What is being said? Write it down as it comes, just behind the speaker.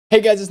Hey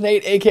guys, it's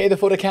Nate, aka the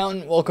FUT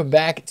Accountant. Welcome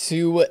back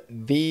to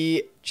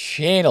the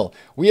channel.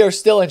 We are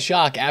still in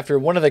shock after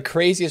one of the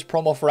craziest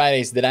promo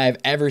Fridays that I have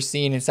ever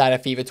seen inside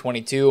of FIFA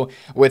 22,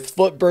 with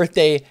FUT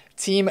Birthday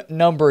Team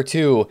number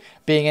 2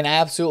 being an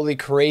absolutely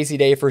crazy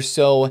day for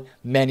so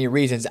many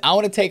reasons. I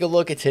want to take a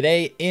look at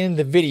today in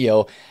the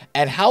video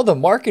at how the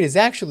market is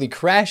actually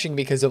crashing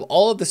because of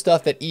all of the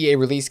stuff that EA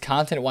released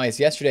content-wise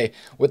yesterday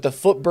with the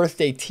FUT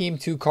Birthday Team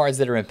 2 cards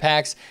that are in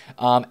packs,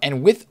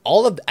 and with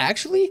all of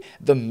actually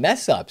the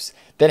mess-ups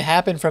that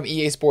happened from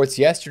EA Sports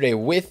yesterday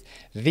with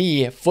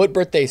the FUT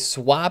Birthday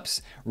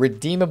swaps,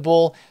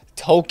 redeemable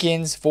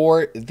tokens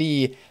for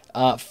the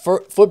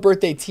FUT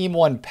Birthday Team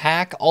 1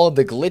 pack, all of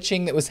the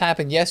glitching that was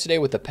happening yesterday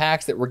with the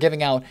packs that were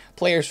giving out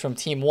players from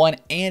Team 1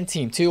 and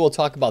Team 2. We'll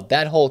talk about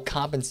that whole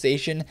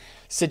compensation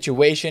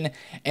situation,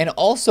 and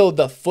also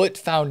the FUT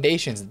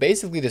Foundations,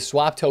 basically the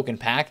swap token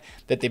pack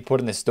that they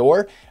put in the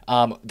store.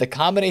 The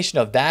combination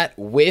of that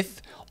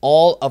with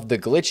all of the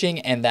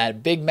glitching and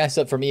that big mess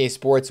up from EA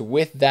Sports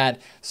with that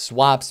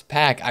swaps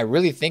pack, I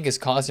really think is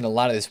causing a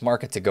lot of this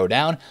market to go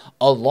down,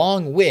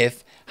 along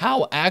with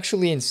how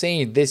actually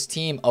insane this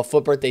team of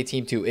FUT Birthday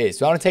Team 2 is.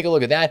 So I want to take a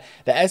look at that,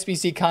 the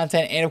SBC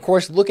content, and of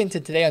course look into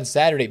today on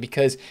Saturday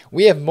because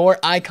we have more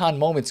icon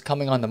moments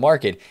coming on the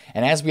market.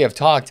 And as we have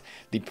talked,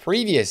 the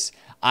previous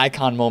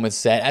icon moments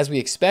set, as we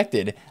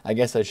expected, I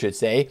guess I should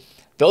say,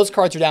 those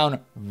cards are down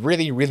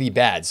really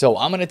bad. So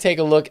I'm going to take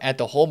a look at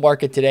the whole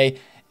market today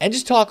and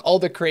just talk all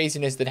the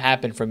craziness that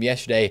happened from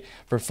yesterday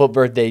for FUT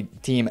Birthday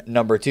Team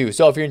number 2.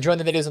 So if you're enjoying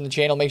the videos on the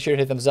channel, make sure to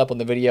hit thumbs up on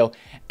the video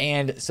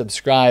and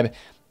subscribe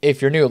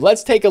if you're new.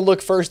 Let's take a look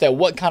first at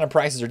what kind of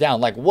prices are down.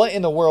 Like, what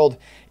in the world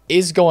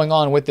is going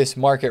on with this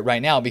market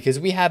right now? Because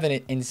we have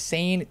an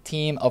insane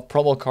team of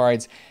promo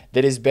cards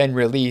that has been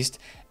released,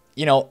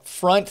 you know,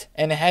 front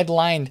and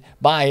headlined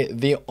by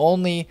the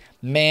only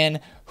man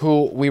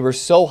who we were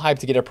so hyped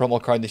to get a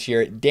promo card this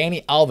year,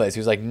 Dani Alves,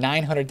 who's like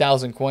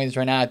 900,000 coins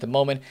right now at the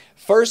moment.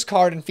 First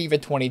card in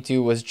FIFA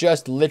 22 was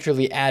just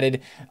literally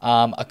added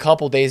a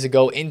couple days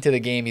ago into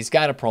the game. He's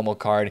got a promo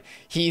card.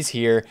 He's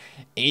here.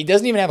 He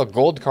doesn't even have a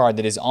gold card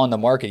that is on the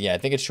market yet. I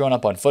think it's showing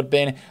up on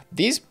FUTBin.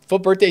 These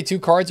FUT Birthday 2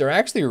 cards are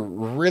actually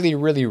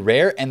really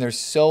rare, and there's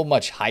so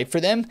much hype for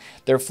them.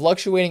 They're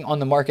fluctuating on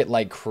the market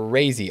like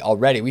crazy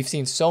already. We've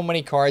seen so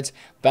many cards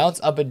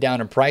bounce up and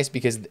down in price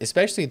because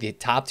especially the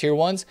top tier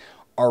ones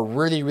are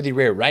really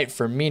rare, right?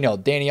 Firmino,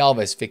 Dani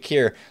Alves,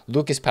 Fekir,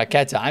 Lucas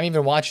Paqueta. I'm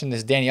even watching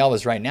this Dani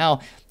Alves right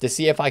now to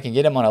see if I can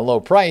get him on a low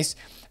price,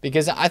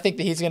 because I think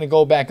that he's going to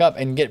go back up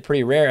and get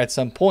pretty rare at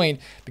some point,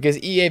 because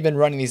EA been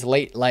running these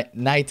late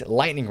night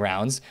lightning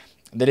rounds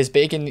that is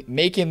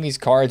making these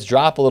cards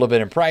drop a little bit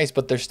in price,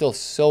 but they're still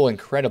so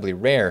incredibly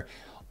rare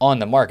on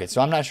the market.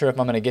 So I'm not sure if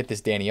I'm going to get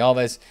this Dani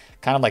Alves.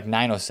 Kind of like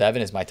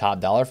 907 is my top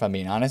dollar, if I'm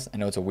being honest. I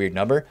know it's a weird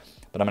number,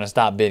 but I'm going to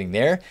stop bidding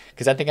there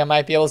because I think I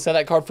might be able to sell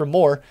that card for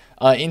more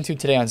into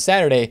today on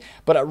Saturday.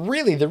 But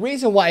really, the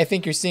reason why I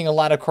think you're seeing a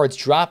lot of cards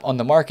drop on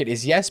the market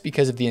is, yes,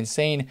 because of the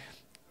insane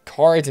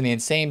cards and the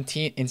insane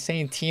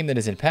team that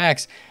is in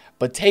packs.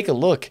 But take a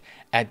look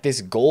at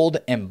this gold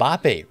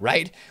Mbappe,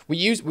 right?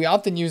 We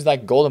often use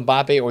like gold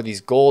Mbappe or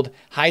these gold,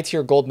 high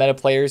tier gold meta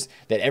players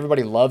that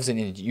everybody loves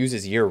and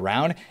uses year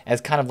round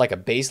as kind of like a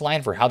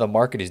baseline for how the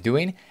market is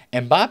doing.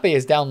 Mbappe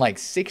is down like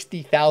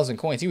 60,000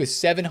 coins. He was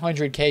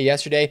 700K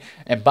yesterday.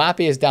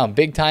 Mbappe is down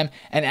big time.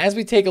 And as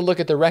we take a look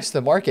at the rest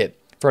of the market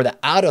for the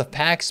out of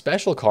pack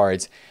special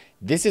cards,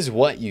 this is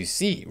what you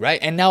see, right?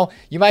 And now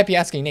you might be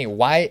asking, Nate,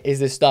 why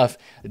is this stuff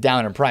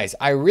down in price?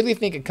 I really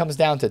think it comes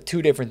down to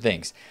two different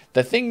things.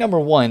 The thing number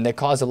one that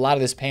caused a lot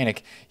of this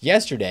panic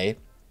yesterday,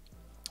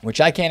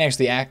 which I can't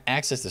actually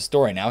access the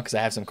store now because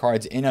I have some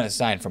cards in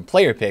unassigned from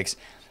player picks,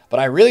 but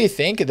I really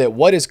think that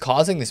what is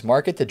causing this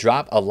market to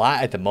drop a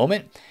lot at the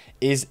moment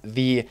is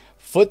the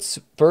FUT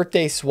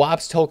Birthday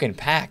Swaps token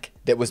pack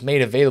that was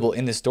made available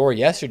in the store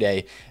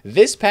yesterday.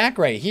 This pack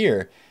right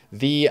here,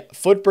 the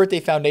FUT Birthday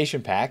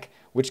Foundation pack,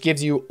 which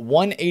gives you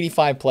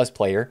 185 plus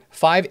player,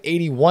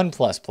 581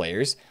 plus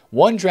players,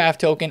 one draft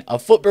token, a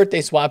FUT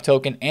Birthday swap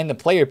token, and the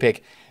player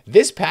pick.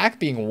 This pack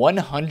being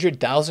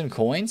 100,000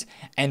 coins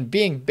and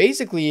being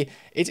basically,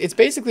 it's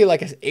basically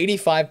like an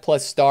 85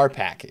 plus star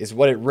pack is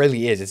what it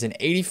really is. It's an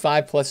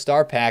 85 plus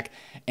star pack,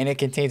 and it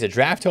contains a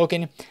draft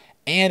token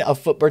and a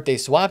FUT Birthday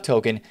swap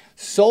token.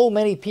 So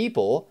many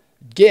people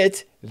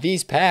get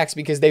these packs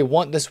because they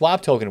want the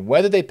swap token,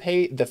 whether they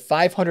pay the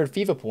 500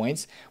 FIFA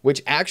points,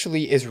 which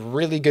actually is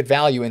really good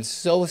value and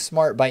so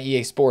smart by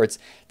EA Sports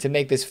to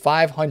make this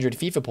 500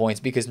 FIFA points,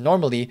 because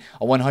normally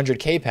a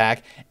 100K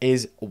pack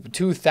is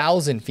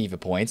 2,000 FIFA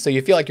points. So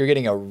you feel like you're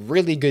getting a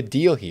really good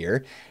deal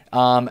here.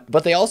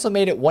 But they also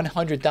made it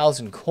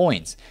 100,000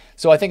 coins.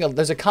 So I think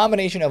there's a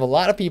combination of a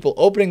lot of people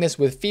opening this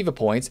with FIFA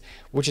points,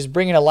 which is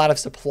bringing a lot of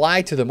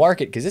supply to the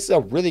market because this is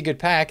a really good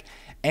pack.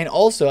 And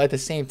also at the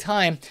same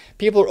time,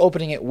 people are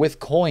opening it with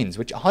coins,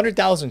 which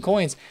 100,000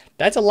 coins,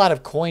 that's a lot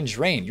of coin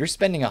drain. You're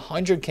spending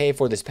 100K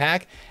for this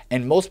pack,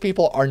 and most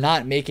people are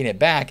not making it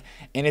back.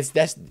 And it's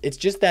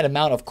just that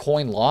amount of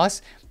coin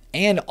loss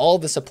and all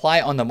the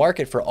supply on the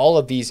market for all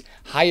of these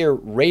higher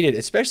rated,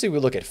 especially we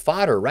look at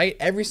fodder, right?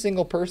 Every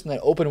single person that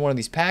opened one of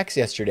these packs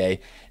yesterday,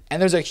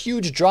 and there's a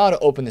huge draw to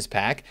open this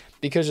pack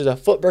because there's a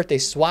FUT Birthday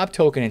swap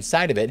token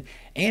inside of it,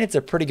 and it's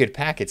a pretty good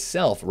pack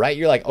itself, right?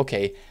 You're like,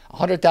 okay,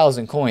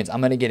 100,000 coins,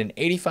 I'm going to get an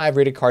 85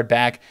 rated card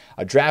back,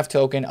 a draft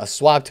token, a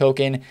swap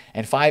token,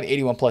 and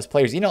 581 plus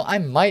players. You know, I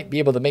might be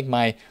able to make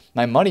my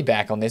money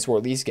back on this, or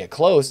at least get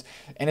close,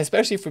 and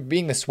especially for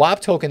being the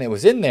swap token that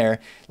was in there,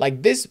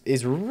 like this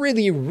is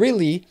really,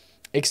 really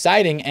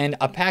exciting and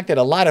a pack that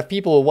a lot of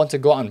people will want to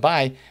go out and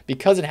buy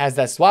because it has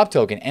that swap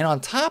token. And on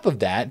top of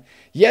that,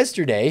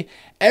 yesterday,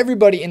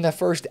 everybody in the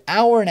first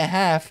hour and a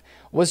half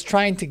was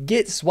trying to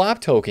get swap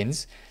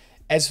tokens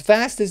as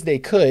fast as they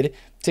could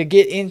to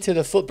get into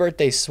the FUT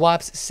Birthday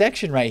swaps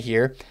section right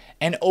here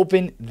and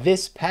open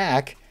this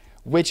pack,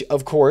 which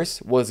of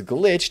course was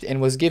glitched and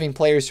was giving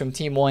players from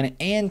Team 1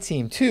 and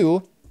Team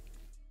 2.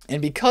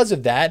 And because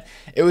of that,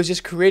 it was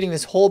just creating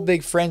this whole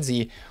big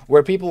frenzy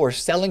where people were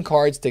selling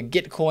cards to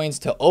get coins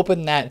to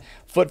open that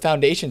FUT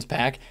Foundations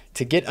pack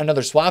to get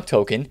another swap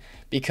token.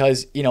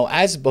 Because, you know,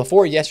 as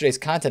before yesterday's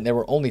content, there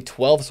were only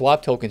 12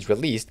 swap tokens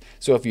released.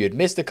 So if you had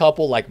missed a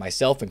couple, like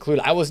myself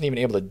included, I wasn't even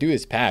able to do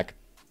this pack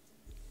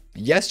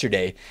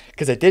yesterday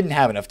because I didn't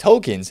have enough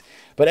tokens.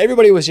 But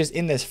everybody was just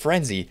in this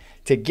frenzy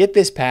to get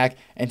this pack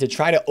and to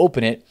try to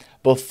open it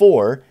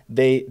before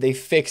they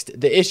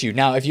fixed the issue.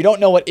 Now, if you don't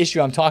know what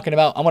issue I'm talking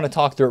about, I'm going to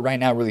talk through it right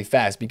now really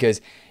fast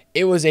because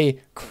it was a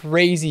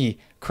crazy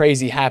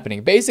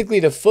happening. Basically,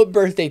 the FUT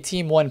Birthday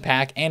Team 1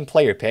 pack and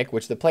player pick,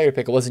 which the player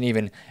pick wasn't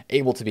even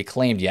able to be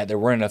claimed yet. There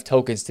weren't enough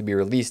tokens to be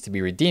released to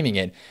be redeeming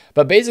it.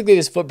 But basically,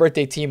 this FUT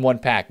Birthday Team 1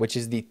 pack, which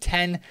is the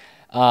 10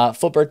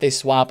 FUT Birthday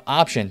swap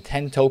option,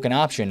 10 token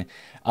option,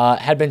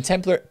 had been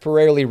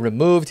temporarily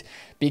removed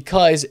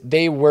because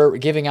they were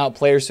giving out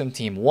players from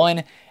Team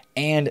 1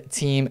 and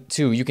Team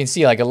 2. You can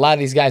see like a lot of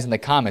these guys in the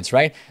comments,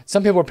 right?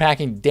 Some people were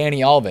packing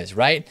Dani Alves,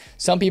 right?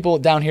 Some people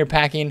down here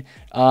packing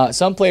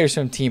some players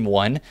from Team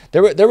 1.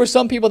 There were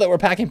some people that were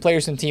packing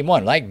players from Team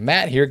 1. Like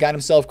Matt here got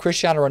himself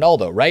Cristiano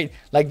Ronaldo, right?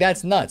 Like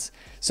that's nuts.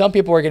 Some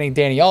people were getting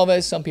Dani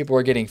Alves. Some people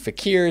were getting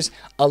Fakirs.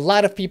 A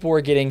lot of people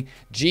were getting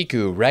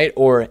Jiku, right?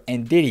 Or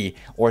Ndidi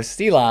or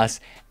Silas.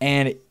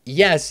 And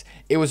yes,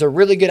 it was a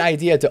really good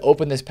idea to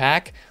open this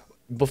pack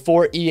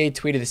before EA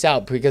tweeted this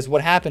out, because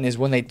what happened is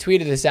when they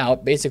tweeted this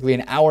out, basically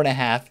an hour and a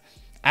half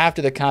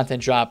after the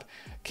content drop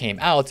came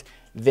out,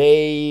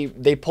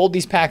 they pulled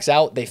these packs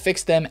out, they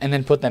fixed them, and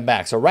then put them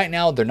back. So right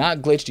now, they're not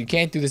glitched. You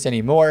can't do this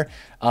anymore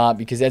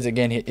because, as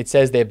again, it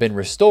says they've been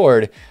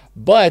restored.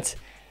 But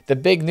the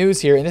big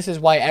news here, and this is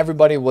why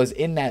everybody was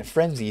in that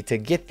frenzy to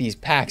get these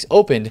packs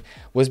opened,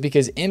 was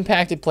because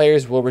impacted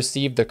players will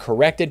receive the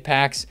corrected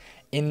packs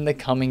in the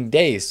coming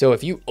days. So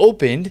if you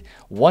opened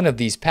one of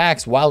these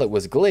packs while it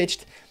was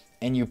glitched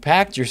and you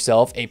packed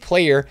yourself a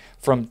player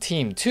from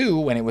Team 2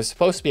 when it was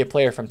supposed to be a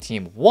player from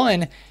Team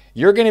 1,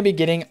 you're going to be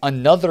getting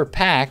another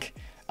pack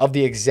of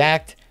the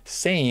exact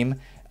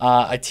same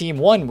a Team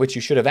 1, which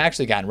you should have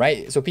actually gotten,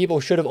 right? So people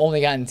should have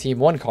only gotten Team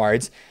 1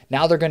 cards.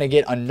 Now they're going to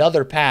get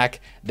another pack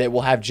that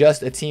will have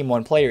just a Team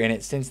 1 player in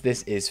it since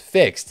this is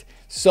fixed.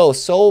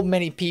 So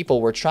many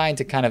people were trying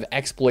to kind of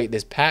exploit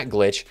this pack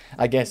glitch,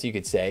 I guess you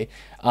could say.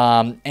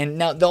 And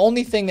now the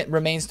only thing that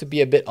remains to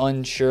be a bit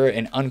unsure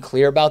and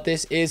unclear about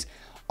this is,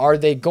 are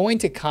they going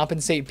to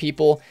compensate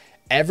people,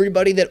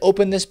 everybody that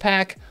opened this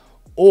pack,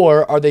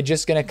 or are they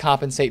just going to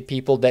compensate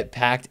people that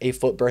packed a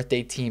FUT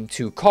Birthday Team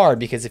 2 card?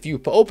 Because if you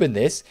open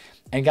this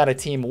and got a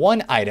Team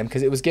 1 item,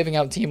 because it was giving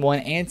out Team 1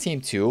 and Team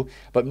 2,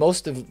 but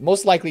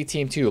most likely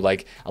Team 2,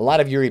 like a lot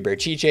of Yuri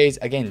Berchiches,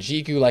 again,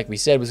 Jiku, like we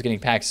said, was getting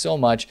packed so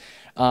much.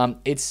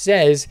 It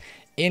says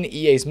in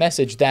EA's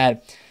message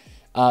that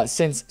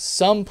since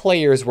some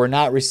players were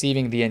not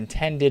receiving the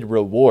intended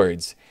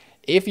rewards,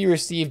 if you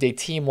received a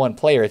Team 1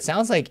 player, it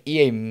sounds like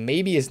EA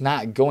maybe is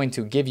not going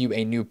to give you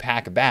a new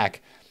pack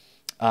back,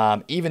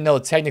 even though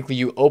technically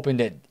you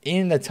opened it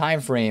in the time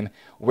frame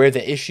where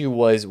the issue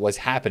was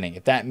happening,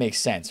 if that makes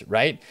sense,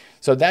 right?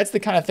 So that's the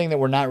kind of thing that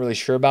we're not really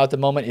sure about at the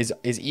moment.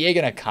 Is EA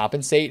going to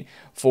compensate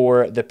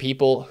for the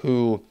people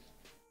who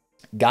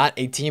got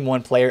a Team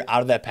 1 player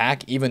out of that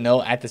pack, even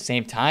though at the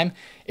same time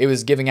it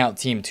was giving out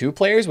Team 2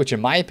 players, which in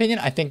my opinion,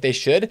 I think they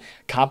should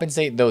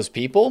compensate those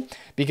people,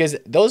 because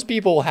those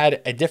people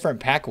had a different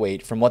pack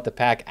weight from what the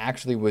pack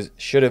actually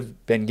should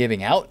have been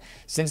giving out.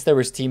 Since there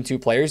was Team 2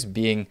 players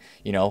being,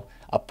 you know,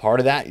 a part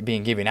of that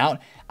being given out,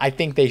 I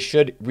think they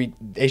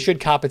should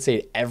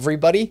compensate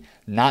everybody,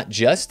 not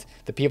just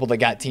the people that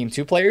got Team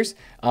 2 players.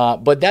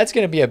 But that's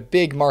going to be a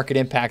big market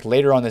impact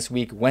later on this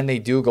week when they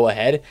do go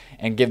ahead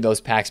and give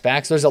those packs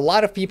back. So there's a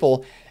lot of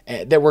people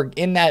that were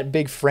in that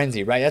big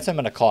frenzy, right? That's what I'm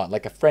going to call it,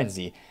 like a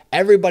frenzy.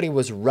 Everybody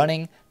was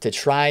running to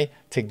try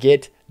to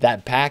get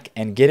that pack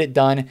and get it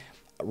done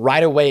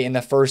right away in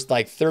the first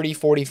like 30,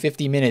 40,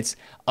 50 minutes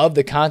of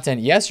the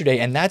content yesterday.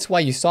 And that's why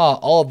you saw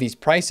all of these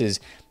prices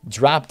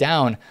drop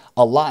down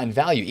a lot in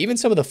value. Even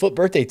some of the FUT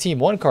Birthday Team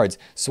 1 cards,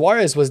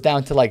 Suarez was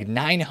down to like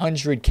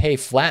 900K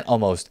flat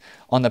almost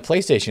on the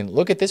PlayStation.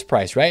 Look at this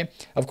price, right?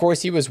 Of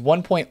course, he was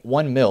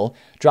 1.1 mil,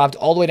 dropped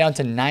all the way down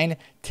to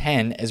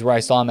 910 is where I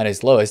saw him at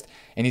his lowest.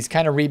 And he's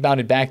kind of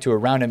rebounded back to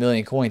around 1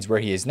 million coins where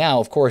he is now,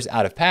 of course,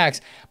 out of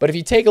packs. But if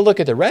you take a look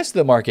at the rest of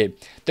the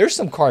market, there's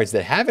some cards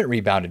that haven't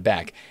rebounded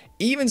back.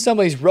 Even some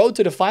of these road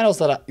to the finals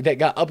that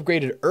got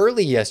upgraded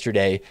early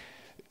yesterday,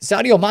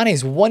 Sadio Mane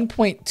is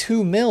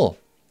 1.2 mil.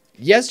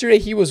 Yesterday,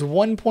 he was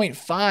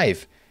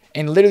 1.5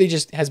 and literally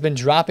just has been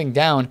dropping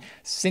down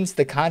since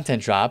the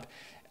content drop.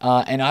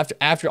 And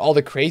after all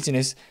the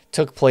craziness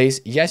took place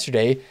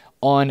yesterday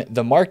on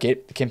the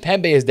market,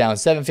 Kimpembe is down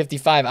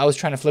 755. I was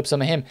trying to flip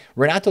some of him.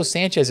 Renato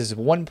Sanchez is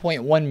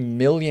 1.1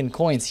 million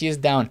coins. He is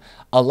down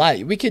a lot.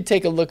 We could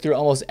take a look through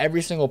almost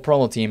every single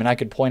promo team, and I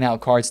could point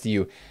out cards to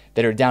you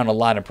that are down a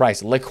lot in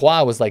price.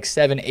 Lecroix was like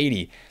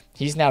 780.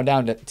 He's now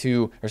down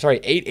to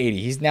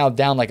 880. He's now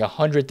down like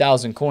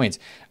 100,000 coins.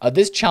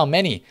 This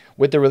Chalmeni,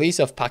 with the release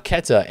of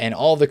Paqueta and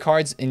all the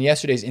cards in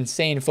yesterday's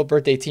insane FUT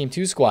Birthday Team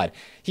 2 squad,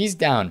 he's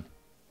down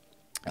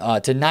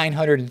to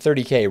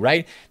 930K,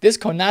 right? This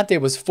Konate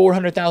was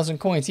 400,000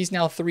 coins. He's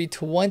now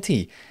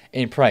 320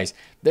 in price.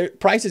 The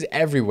prices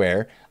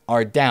everywhere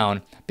are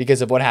down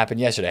because of what happened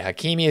yesterday.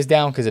 Hakimi is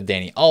down because of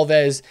Dani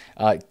Alves.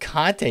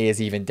 Kante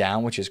is even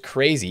down, which is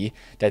crazy.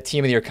 That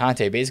Team of the Year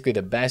Kante, basically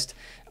the best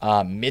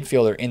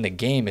midfielder in the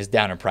game, is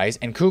down in price.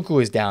 And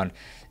Kuku is down.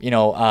 You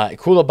know,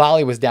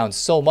 Koulibaly was down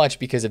so much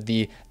because of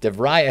the De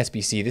Vrij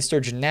SBC. This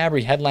Serge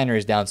Gnabry headliner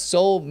is down.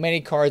 So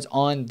many cards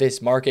on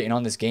this market and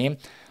on this game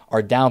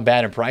are down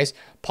bad in price.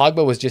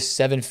 Pogba was just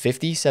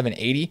 750,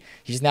 780.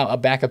 He's now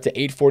back up to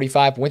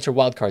 845. Winter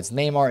wildcards.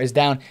 Neymar is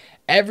down.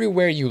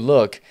 Everywhere you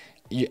look,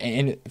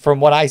 and from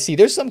what I see,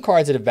 there's some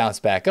cards that have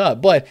bounced back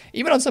up. But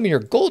even on some of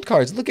your gold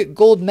cards, look at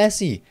Gold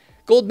Messi.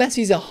 Gold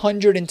Messi's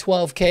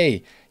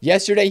 112K.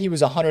 Yesterday, he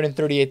was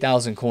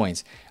 138,000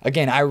 coins.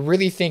 Again, I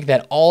really think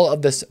that all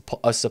of the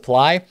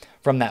supply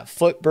from that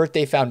FUT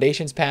Birthday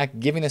Foundations pack,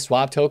 giving the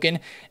swap token,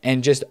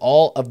 and just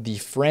all of the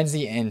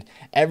frenzy, and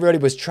everybody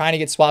was trying to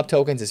get swap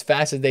tokens as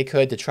fast as they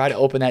could to try to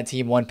open that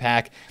Team 1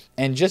 pack,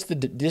 and just the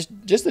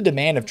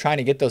demand of trying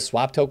to get those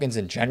swap tokens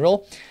in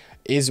general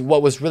is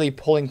what was really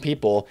pulling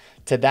people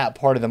to that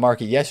part of the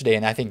market yesterday.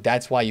 And I think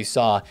that's why you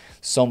saw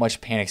so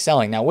much panic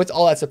selling. Now, with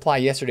all that supply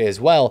yesterday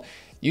as well,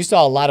 you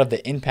saw a lot of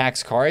the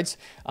impacts cards,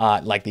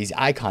 like these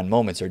icon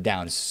moments, are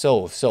down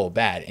so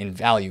bad in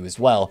value as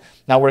well.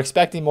 Now, we're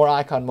expecting more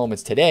icon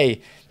moments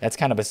today. That's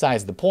kind of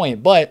besides the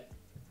point, but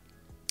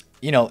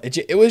you know,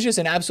 it was just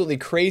an absolutely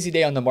crazy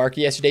day on the market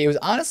yesterday. It was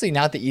honestly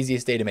not the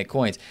easiest day to make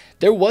coins.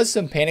 There was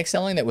some panic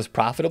selling that was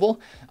profitable.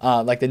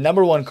 Like the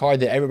 #1 card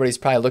that everybody's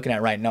probably looking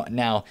at right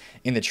now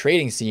in the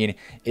trading scene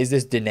is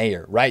this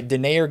Denayer, right?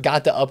 Denayer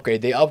got the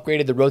upgrade. They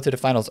upgraded the road to the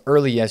finals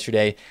early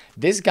yesterday.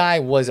 This guy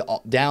was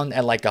down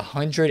at like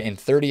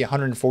 130,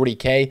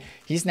 140K.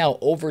 He's now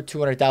over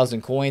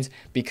 200,000 coins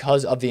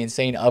because of the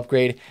insane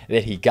upgrade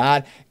that he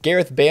got.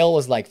 Gareth Bale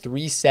was like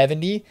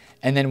 370.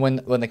 And then when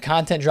the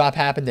content drop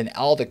happened and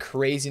all the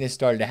craziness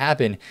started to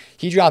happen,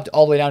 he dropped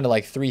all the way down to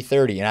like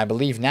 330. And I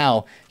believe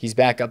now he's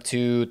back up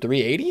to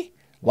 380.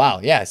 Wow.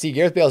 Yeah. See,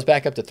 Gareth Bale's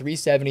back up to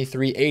 370,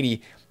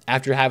 380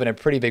 after having a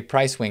pretty big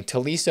price swing.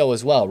 Tolisso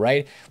as well,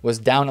 right? Was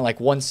down at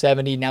like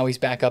 170. Now he's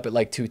back up at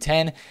like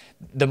 210.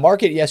 The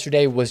market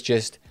yesterday was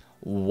just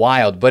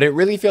wild, but it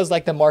really feels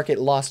like the market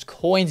lost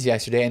coins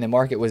yesterday and the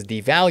market was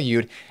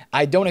devalued.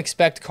 I don't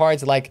expect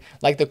cards like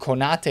the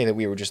Konate that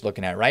we were just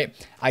looking at, right?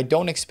 I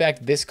don't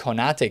expect this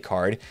Konate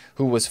card,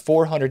 who was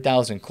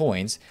 400,000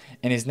 coins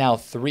and is now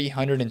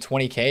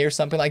 320K or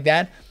something like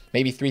that,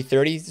 maybe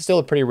 330, still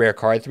a pretty rare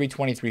card,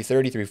 320,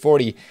 330,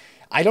 340.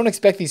 I don't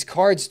expect these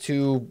cards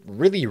to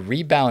really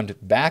rebound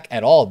back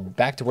at all,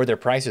 back to where their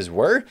prices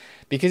were,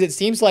 because it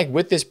seems like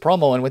with this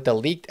promo and with the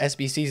leaked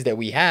SBCs that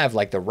we have,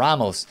 like the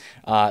Ramos,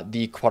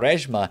 the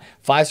Quaresma,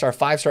 5-star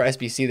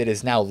SBC that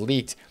is now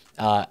leaked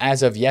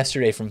as of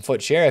yesterday from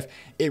FUT Sheriff,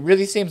 it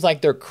really seems like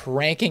they're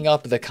cranking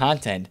up the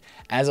content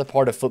as a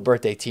part of FUT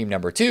Birthday Team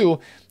 #2,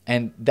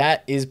 and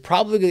that is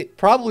probably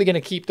going to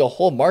keep the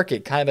whole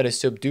market kind of at a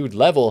subdued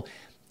level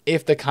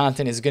if the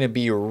content is going to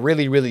be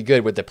really, really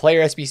good with the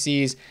player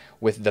SBCs,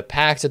 with the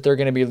packs that they're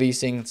going to be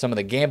releasing, some of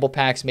the gamble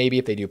packs maybe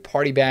if they do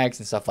party bags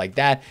and stuff like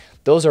that.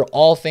 Those are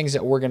all things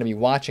that we're going to be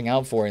watching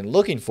out for and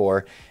looking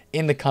for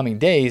in the coming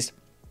days,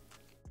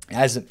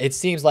 as it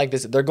seems like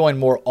they're going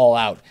more all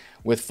out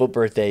with FUT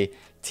Birthday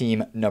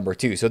Team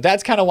 #2. So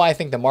that's kind of why I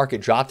think the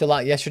market dropped a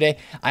lot yesterday.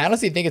 I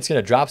honestly think it's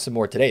going to drop some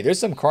more today. There's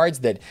some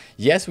cards that,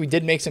 yes, we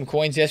did make some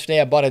coins yesterday.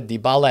 I bought a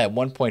Dybala at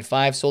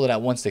 1.5, sold it at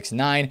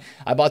 169.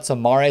 I bought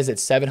some Mahrez at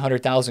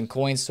 700,000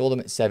 coins, sold them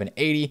at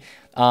 780.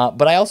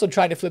 But I also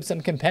tried to flip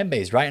some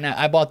Kimpembes, right? And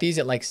I bought these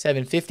at like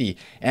 750,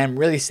 and I'm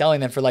really selling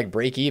them for like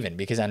break even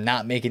because I'm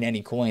not making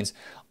any coins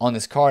on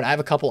this card. I have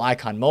a couple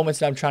icon moments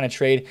that I'm trying to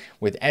trade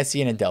with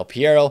Essien and Del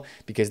Piero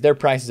because their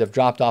prices have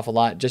dropped off a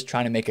lot, just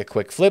trying to make a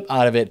quick flip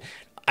out of it.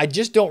 I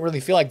just don't really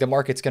feel like the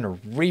market's going to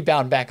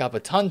rebound back up a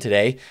ton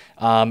today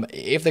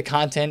if the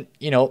content,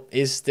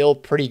 is still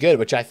pretty good,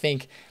 which I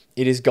think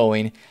it is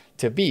going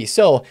to be.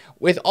 So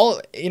with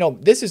all,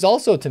 this is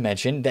also to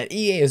mention that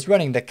EA is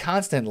running the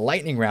constant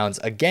lightning rounds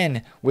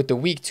again with the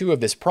week 2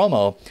 of this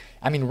promo.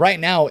 I mean, right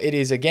now it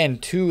is again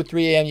 3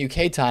 a.m.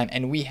 UK time,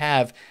 and we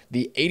have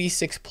the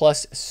 86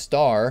 plus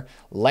star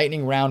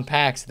lightning round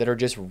packs that are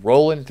just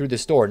rolling through the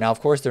store. Now, of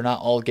course, they're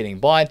not all getting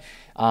bought,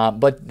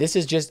 but this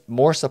is just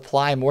more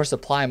supply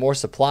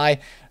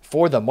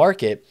for the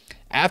market.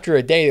 After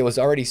a day, there was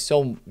already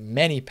so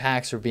many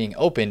packs were being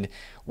opened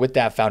with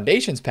that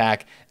Foundations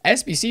pack.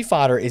 SBC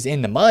fodder is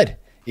in the mud.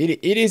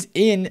 It is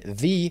in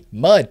the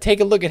mud. Take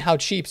a look at how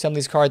cheap some of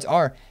these cards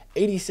are.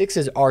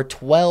 86s are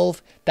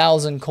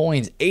 12,000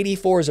 coins.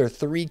 84s are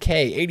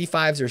 3K.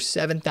 85s are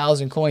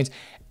 7,000 coins.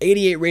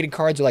 88 rated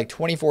cards are like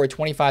 24 or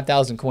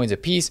 25,000 coins a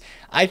piece.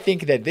 I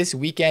think that this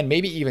weekend,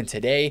 maybe even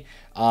today,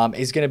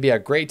 is going to be a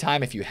great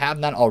time, if you have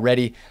not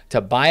already,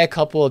 to buy a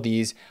couple of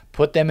these,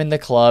 put them in the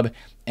club,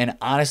 and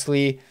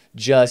honestly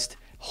just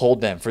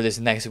hold them for this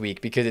next week,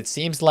 because it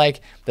seems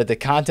like that the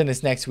content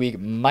this next week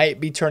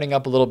might be turning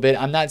up a little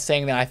bit. I'm not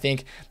saying that I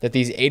think that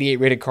these 88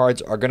 rated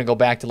cards are going to go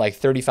back to like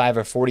 35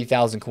 or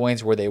 40,000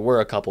 coins where they were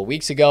a couple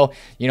weeks ago.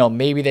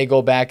 Maybe they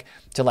go back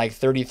to like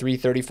 33,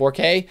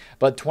 34K,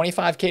 but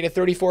 25K to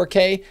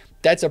 34K,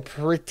 that's a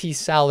pretty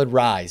solid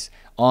rise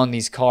on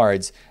these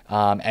cards,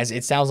 as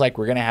it sounds like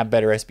we're going to have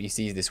better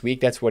SBCs this week.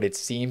 That's what it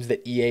seems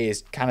that EA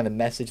is kind of the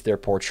message they're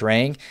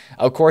portraying.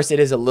 Of course, it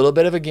is a little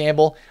bit of a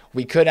gamble.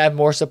 We could have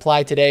more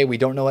supply today. We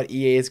don't know what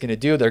EA is going to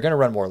do. They're going to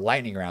run more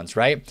lightning rounds,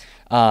 right?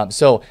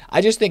 So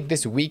I just think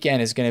this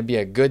weekend is going to be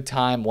a good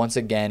time once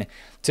again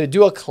to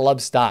do a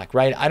club stock,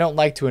 right? I don't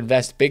like to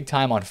invest big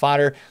time on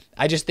fodder.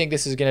 I just think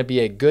this is going to be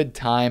a good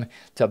time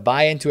to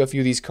buy into a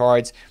few of these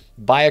cards.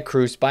 Buy a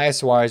Cruz, buy a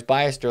Suarez,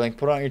 buy a Sterling,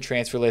 put it on your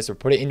transfer list or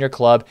put it in your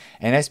club,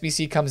 and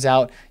SBC comes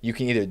out. You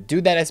can either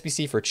do that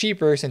SBC for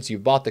cheaper since you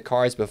bought the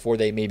cards before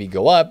they maybe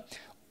go up,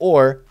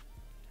 or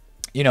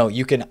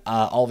you can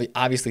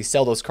obviously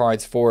sell those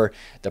cards for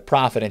the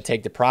profit and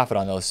take the profit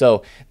on those.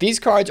 So these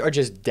cards are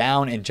just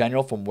down in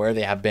general from where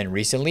they have been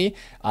recently.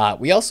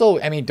 We also,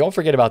 don't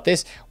forget about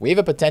this. We have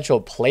a potential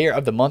Player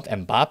of the Month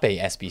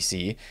Mbappe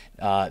SBC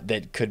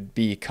that could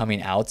be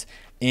coming out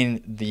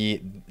in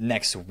the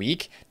next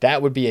week.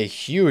 That would be a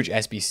huge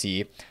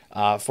SBC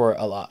for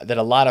a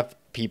lot of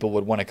people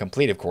would want to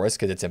complete, of course,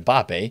 because it's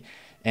Mbappe.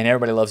 And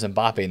everybody loves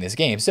Mbappe in this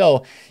game.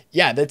 So,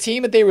 yeah, the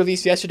team that they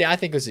released yesterday, I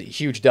think was a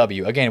huge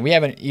W. Again, we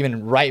haven't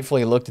even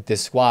rightfully looked at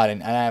this squad,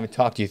 and I haven't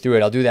talked you through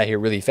it. I'll do that here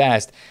really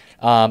fast.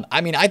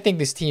 I think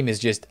this team is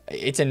just,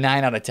 it's a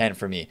 9 out of 10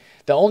 for me.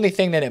 The only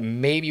thing that it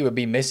maybe would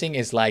be missing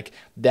is like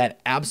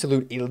that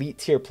absolute elite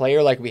tier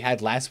player like we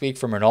had last week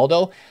from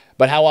Ronaldo.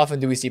 But how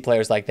often do we see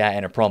players like that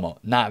in a promo?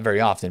 Not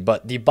very often.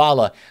 But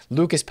Dybala,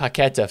 Lucas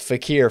Paqueta,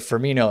 Fekir,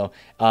 Firmino,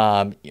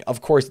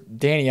 of course,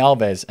 Dani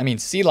Alves,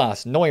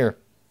 Silas, Neuer.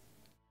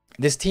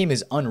 This team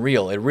is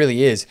unreal. It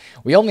really is.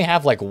 We only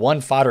have like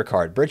one fodder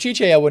card.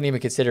 Berchiche I wouldn't even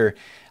consider.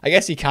 I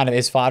guess he kind of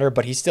is fodder,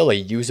 but he's still a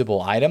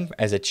usable item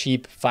as a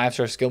cheap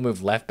 5-star skill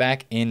move left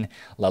back in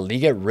La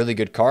Liga. Really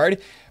good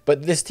card.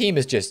 But this team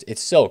is just,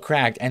 it's so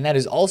cracked. And that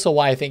is also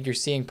why I think you're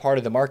seeing part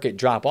of the market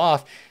drop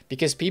off,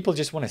 because people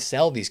just want to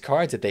sell these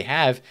cards that they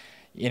have,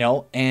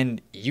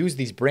 and use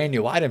these brand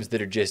new items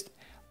that are just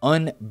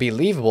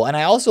unbelievable. And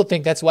I also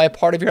think that's why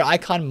part of your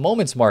icon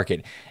moments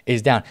market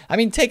is down.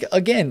 Take a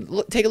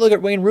look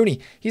at Wayne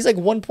Rooney. He's like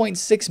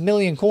 1.6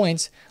 million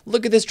coins.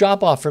 Look at this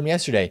drop off from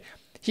yesterday.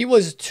 He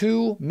was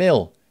 2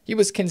 mil. He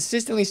was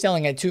consistently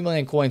selling at 2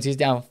 million coins. He's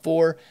down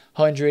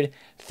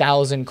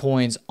 400,000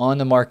 coins on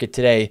the market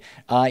today.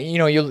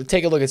 You'll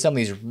take a look at some of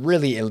these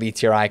really elite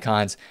tier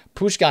icons.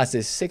 Puskás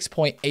is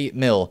 6.8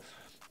 mil.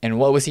 And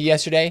what was he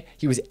yesterday?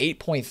 He was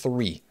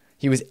 8.3.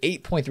 He was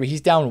 8.3. He's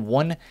down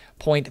 1.4,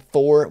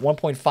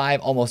 1.5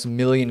 almost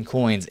million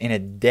coins in a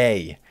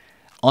day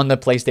on the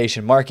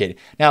PlayStation market.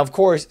 Now, of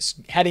course,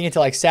 heading into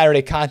like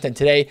Saturday content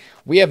today,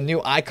 we have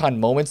new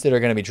icon moments that are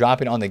going to be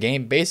dropping on the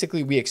game.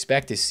 Basically, we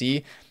expect to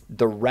see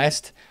the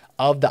rest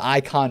of the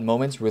icon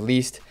moments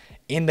released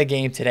in the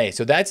game today.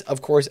 So that's,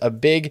 of course, a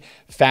big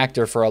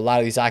factor for a lot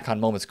of these icon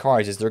moments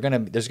cards is there's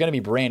going to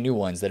be brand new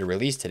ones that are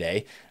released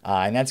today.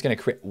 And that's going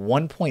to create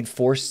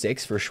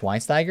 1.46 for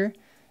Schweinsteiger.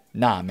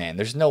 Nah, man,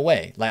 there's no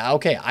way. Like,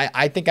 okay,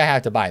 I think I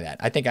have to buy that.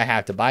 I think I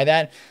have to buy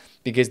that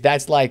because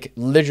that's like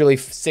literally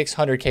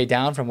 600K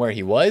down from where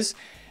he was.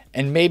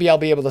 And maybe I'll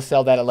be able to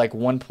sell that at like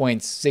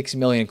 1.6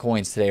 million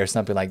coins today or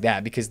something like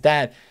that, because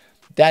that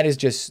is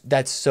just,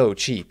 that's so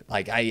cheap.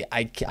 Like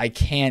I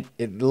can't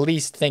at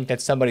least think that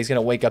somebody's going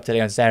to wake up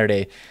today on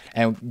Saturday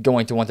and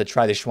going to want to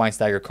try the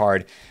Schweinsteiger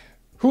card,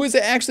 who is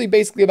actually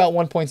basically about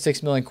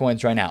 1.6 million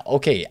coins right now.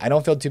 Okay, I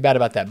don't feel too bad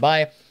about that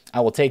buy. I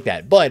will take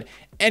that. But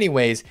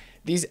anyways,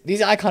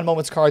 these icon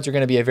moments cards are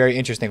going to be a very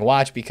interesting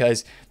watch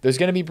because there's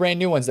going to be brand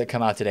new ones that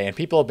come out today, and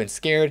people have been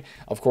scared,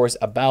 of course,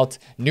 about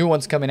new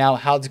ones coming out,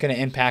 how it's going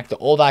to impact the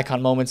old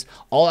icon moments.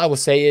 All I will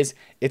say is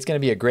it's going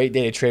to be a great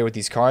day to trade with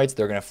these cards.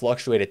 They're going to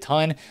fluctuate a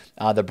ton.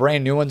 The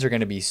brand new ones are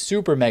going to be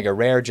super mega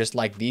rare, just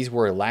like these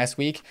were last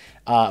week.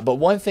 But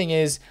one thing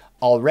is,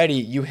 already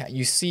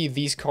you see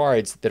these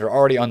cards that are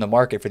already on the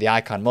market for the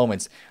icon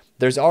moments.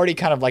 There's already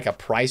kind of like a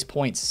price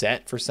point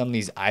set for some of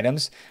these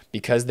items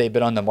because they've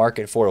been on the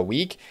market for a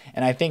week.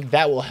 And I think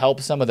that will help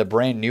some of the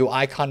brand new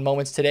icon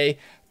moments today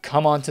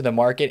come onto the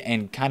market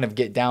and kind of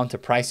get down to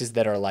prices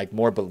that are like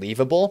more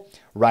believable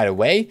right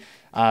away.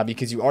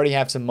 Because you already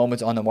have some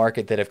moments on the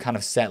market that have kind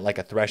of set like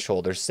a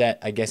threshold or set,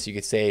 I guess you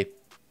could say,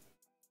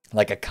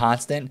 like a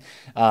constant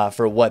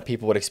for what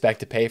people would expect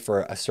to pay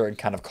for a certain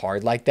kind of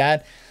card like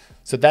that.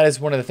 So that is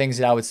one of the things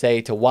that I would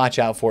say to watch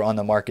out for on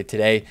the market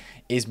today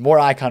is more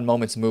icon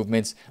moments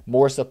movements,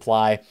 more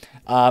supply.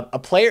 A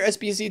player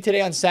SBC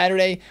today on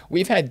Saturday,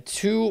 we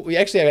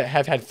actually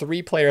have had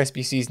 3 player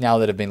SBCs now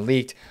that have been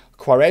leaked.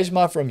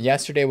 Quaresma from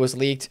yesterday was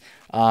leaked.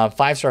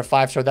 5-star,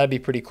 5-star, that'd be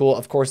pretty cool.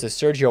 Of course, the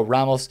Sergio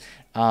Ramos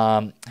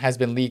has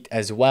been leaked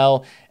as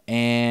well.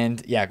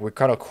 And yeah,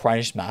 Ricardo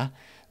Quaresma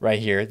right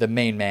here, the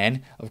main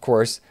man, of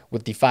course,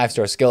 with the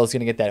 5-star skill is going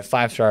to get that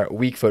 5-star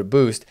weak foot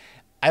boost.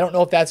 I don't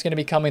know if that's going to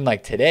be coming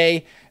like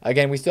today.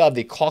 Again, we still have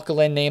the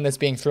Coquelin name that's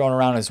being thrown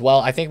around as well.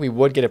 I think we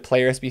would get a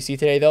player SBC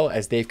today, though,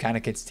 as they've kind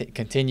of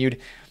continued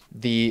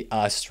the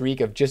streak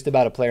of just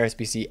about a player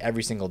SBC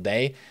every single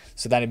day.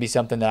 So that'd be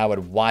something that I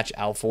would watch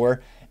out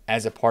for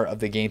as a part of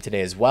the game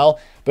today as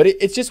well. But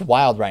it's just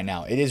wild right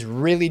now. It is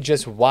really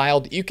just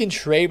wild. You can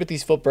trade with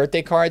these FUT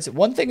Birthday cards.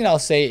 One thing that I'll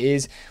say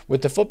is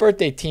with the FUT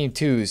Birthday Team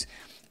 2s,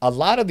 a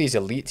lot of these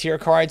elite tier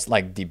cards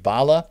like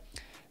Dybala,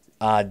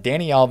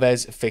 Dani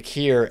Alves,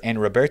 Fekir,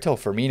 and Roberto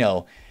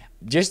Firmino,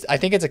 I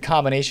think it's a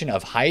combination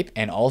of hype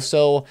and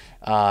also,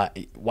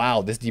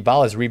 wow, this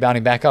Dybala is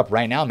rebounding back up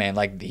right now, man.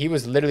 Like, he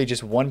was literally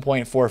just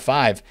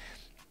 1.45,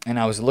 and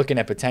I was looking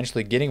at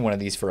potentially getting one of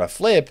these for a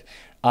flip.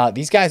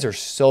 These guys are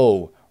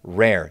so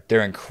rare.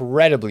 They're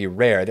incredibly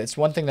rare. That's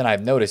one thing that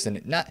I've noticed,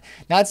 and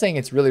not saying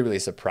it's really, really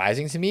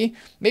surprising to me.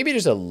 Maybe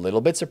just a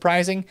little bit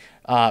surprising,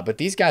 but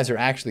these guys are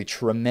actually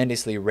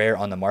tremendously rare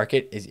on the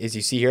market, as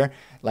you see here.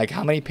 Like,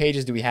 how many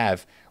pages do we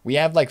have? We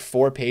have like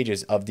 4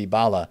 pages of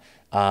Dybala.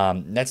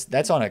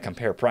 That's on a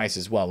compare price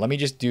as well. Let me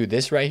just do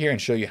this right here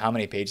and show you how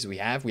many pages we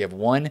have. We have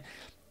 1,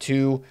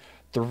 2,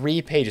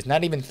 3 pages,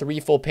 not even 3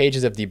 full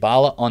pages of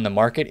Dybala on the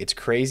market. It's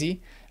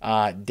crazy.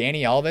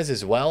 Dani Alves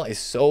as well is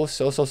so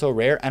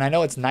rare. And I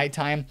know it's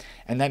nighttime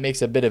and that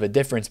makes a bit of a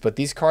difference, but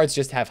these cards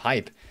just have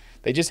hype.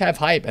 They just have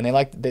hype, and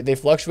they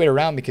fluctuate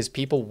around because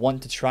people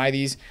want to try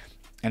these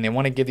and they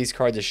want to give these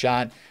cards a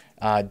shot.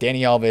 Dani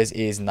Alves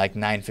is like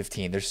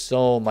 915. There's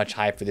so much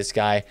hype for this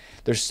guy.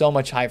 There's so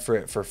much hype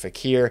for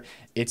Fekir.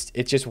 It's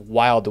just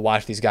wild to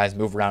watch these guys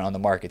move around on the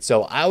market.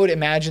 So I would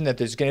imagine that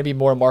there's going to be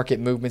more market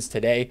movements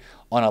today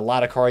on a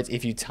lot of cards.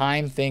 If you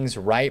time things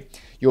right,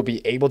 you'll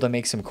be able to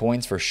make some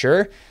coins for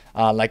sure.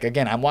 Like,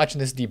 again, I'm watching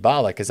this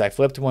Dybala because I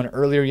flipped one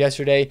earlier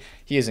yesterday.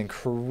 He is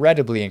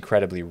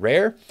incredibly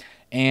rare,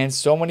 and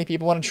so many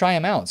people want to try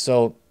him out.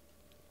 So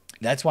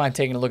that's why I'm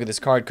taking a look at this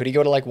card. Could he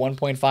go to like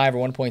 1.5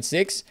 or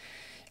 1.6?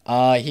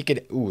 He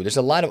could, there's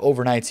a lot of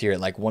overnights here at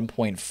like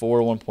 1.4,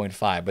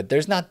 1.5, but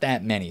there's not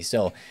that many.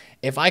 So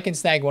if I can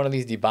snag one of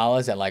these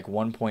Dybalas at like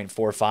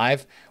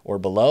 1.45 or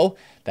below,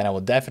 then I will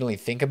definitely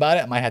think about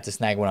it. I might have to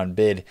snag one on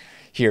bid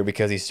here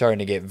because he's starting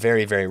to get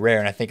very rare.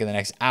 And I think in the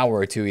next hour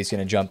or two, he's going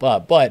to jump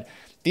up. But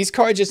these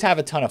cards just have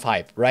a ton of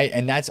hype, right?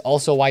 And that's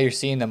also why you're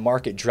seeing the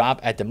market drop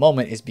at the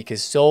moment, is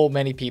because so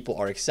many people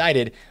are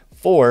excited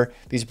for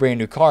these brand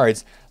new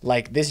cards.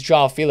 Like this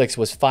Joao Felix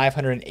was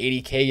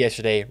 580K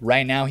yesterday.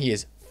 Right now, he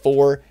is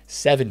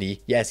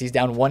 470. Yes, he's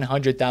down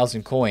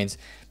 100,000 coins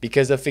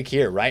because of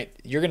Fekir, right?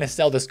 You're going to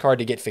sell this card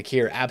to get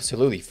Fekir.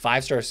 Absolutely.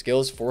 5-star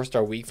skills,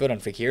 4-star weak foot on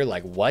Fekir.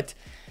 Like what?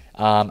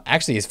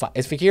 Actually, is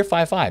Fekir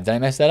 5-5? Did I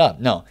mess that up?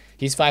 No,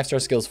 he's 5-star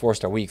skills,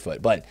 4-star weak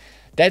foot. But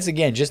that's,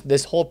 again, just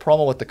this whole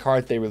promo with the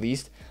cards they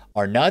released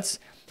are nuts.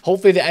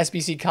 Hopefully the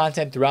SBC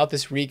content throughout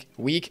this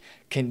week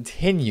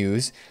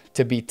continues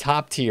to be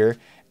top tier,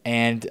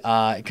 and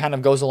it kind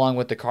of goes along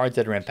with the cards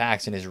that are in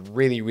packs and is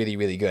really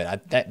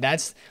good.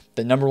 That's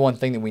the number one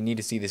thing that we need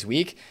to see this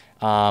week,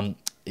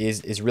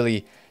 is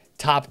really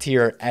top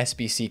tier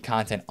SBC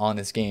content on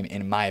this game.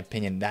 In my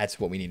opinion,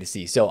 that's what we need to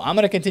see. So I'm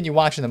going to continue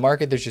watching the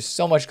market. There's just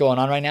so much going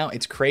on right now.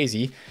 It's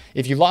crazy.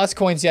 If you lost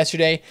coins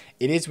yesterday,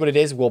 it is what it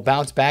is. We'll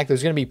bounce back.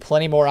 There's going to be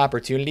plenty more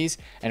opportunities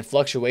and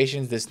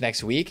fluctuations this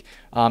next week,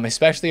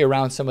 especially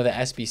around some of the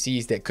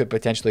SBCs that could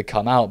potentially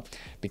come out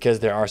because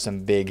there are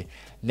some big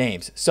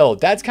names. So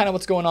that's kind of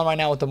what's going on right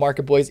now with the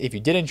market, boys. If you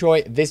did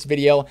enjoy this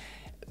video,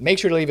 make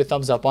sure to leave a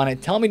thumbs up on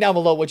it. Tell me down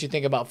below what you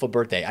think about FUT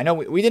Birthday. I know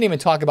we didn't even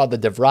talk about the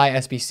De Vrij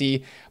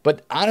SBC,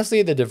 but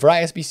honestly, the De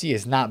Vrij SBC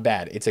is not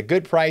bad. It's a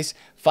good price.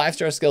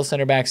 5-star skill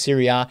center back,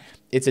 Serie A.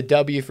 It's a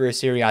W for a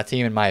Serie A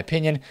team, in my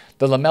opinion.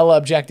 The Lamela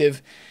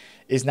objective,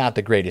 is not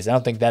the greatest. I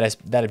don't think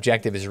that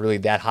objective is really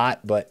that hot,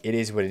 but it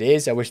is what it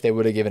is. I wish they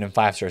would have given him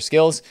 5-star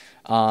skills.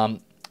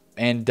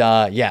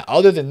 Yeah,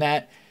 other than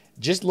that,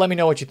 just let me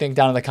know what you think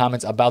down in the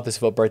comments about this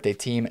FUT Birthday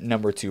Team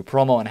number 2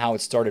 promo and how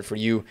it started for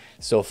you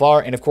so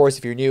far. And of course,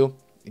 if you're new,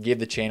 give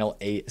the channel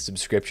a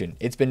subscription.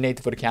 It's been Nate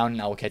the FUT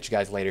Accountant. I will catch you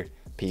guys later.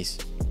 Peace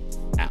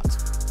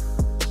out.